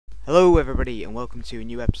Hello everybody and welcome to a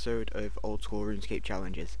new episode of Oldschool Runescape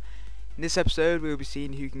Challenges. In this episode we will be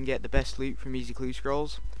seeing who can get the best loot from easy clue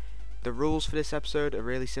scrolls. The rules for this episode are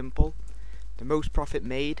really simple. The most profit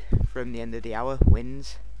made from the end of the hour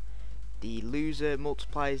wins. The loser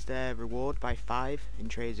multiplies their reward by 5 and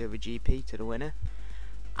trades over GP to the winner.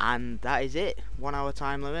 And that is it. 1 hour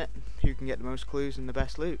time limit. Who can get the most clues and the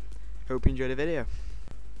best loot. Hope you enjoy the video.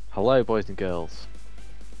 Hello boys and girls.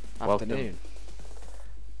 Afternoon. Welcome.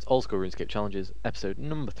 It's Oldschool Runescape Challenges, episode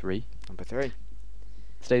number 3. Number 3.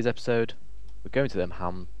 Today's episode, we're going to them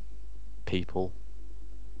ham people.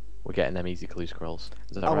 We're getting them easy clue scrolls.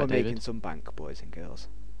 Is that right, we're David? making some bank, boys and girls.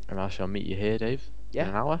 And I shall meet you here, Dave, Yeah. in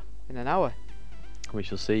an hour. In an hour. We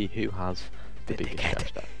shall see who has the The biggest dickhead. cash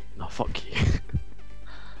stack. No, fuck you.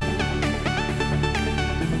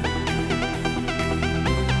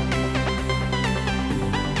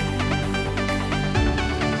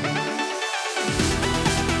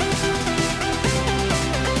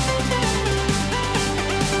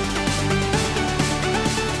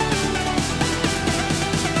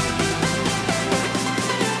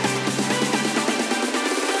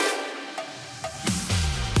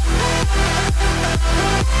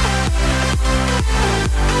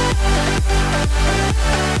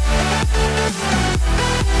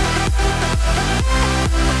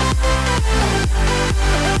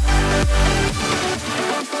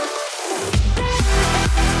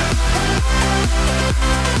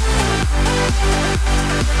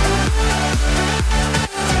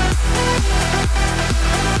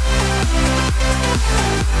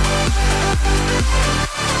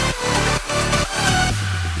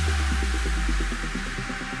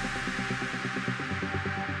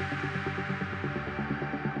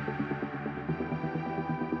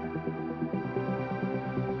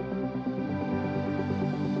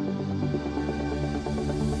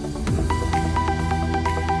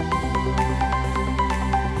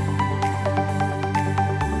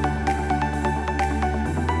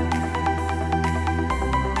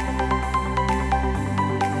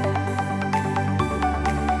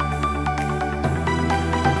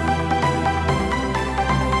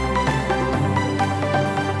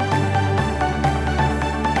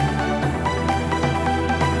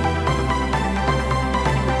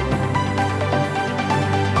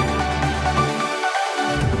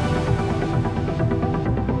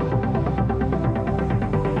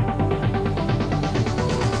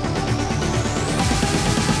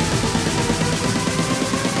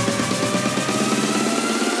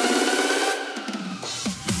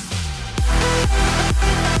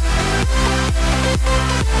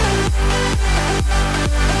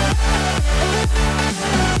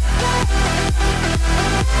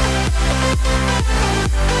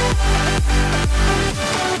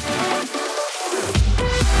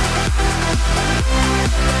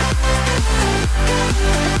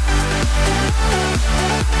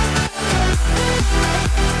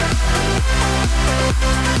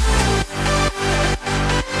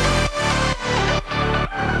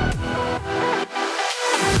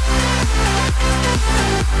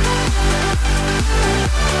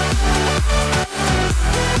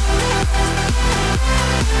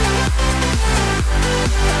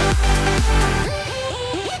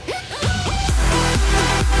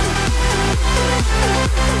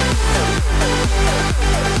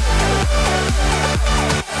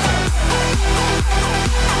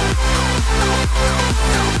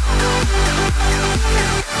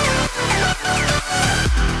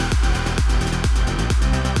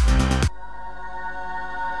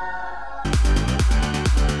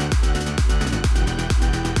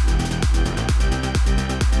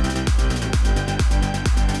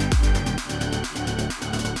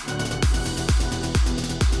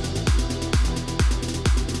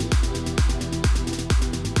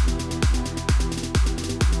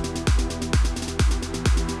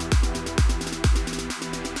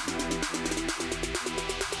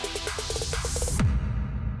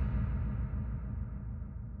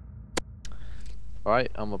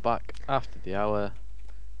 Right, and we're back after the hour.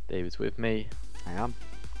 David's with me. I am.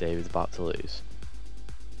 David's about to lose.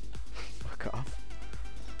 Fuck off.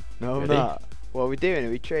 No, I'm Ready? not. What are we doing? Are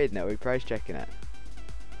we trading it? Are we price checking it?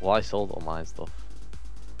 Well, I sold all my stuff.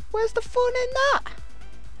 Where's the fun in that?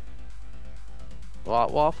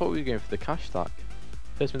 Well, I thought we were going for the cash stack.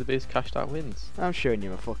 Person with the biggest cash stack wins. I'm showing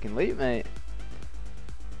you my fucking loot, mate.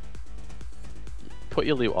 Put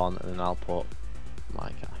your loot on and then I'll put my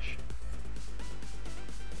cash.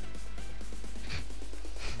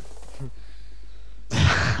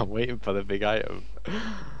 I'm waiting for the big item.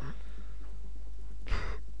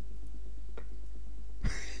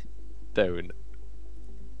 Don't.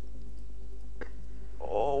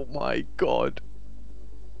 Oh my god.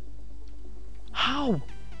 How?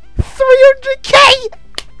 300k!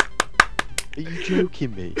 Are you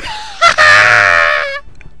joking me?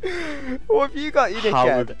 What have you got, you How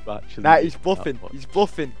have dickhead? you actually Nah, he's beaten that bluffing. much? He's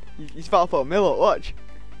bluffing. He's about to put a mill up, watch.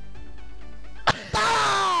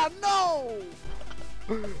 Ah, no!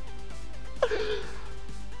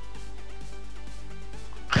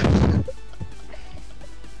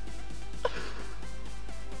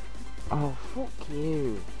 Oh, fuck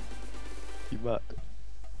you. You mad?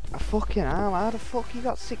 I fucking am. How the fuck you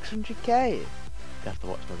got 600k? You have to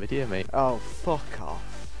watch my video, mate. Oh, fuck off.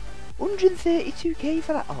 132k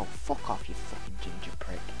for that? Oh, fuck off, you fucking ginger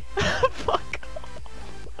prick. Fuck.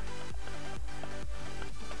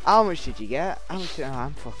 How much did you get? How much did... Oh,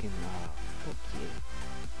 I'm fucking... Oh, fuck you.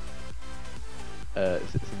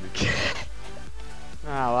 600k. Oh,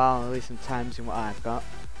 well, at least some times in what I've got.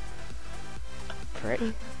 Prick.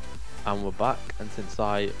 And we're back, and since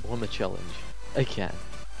I won the challenge again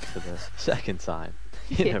for the second time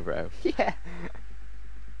in a row, Yeah.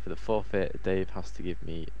 for the forfeit, Dave has to give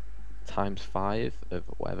me ×5 of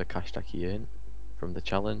whatever cash stack he earned from the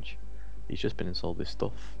challenge. He's just been and sold his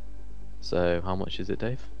stuff. So how much is it,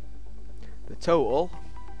 Dave? The total?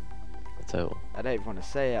 The total. I don't even want to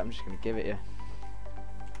say it, I'm just going to give it you.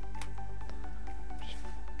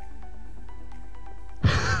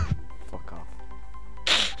 Fuck off.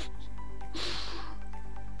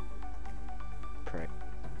 Prick.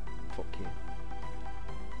 Fuck you.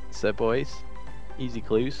 So boys, easy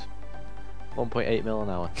clues. 1.8 mil an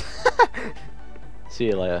hour. See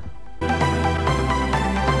you later.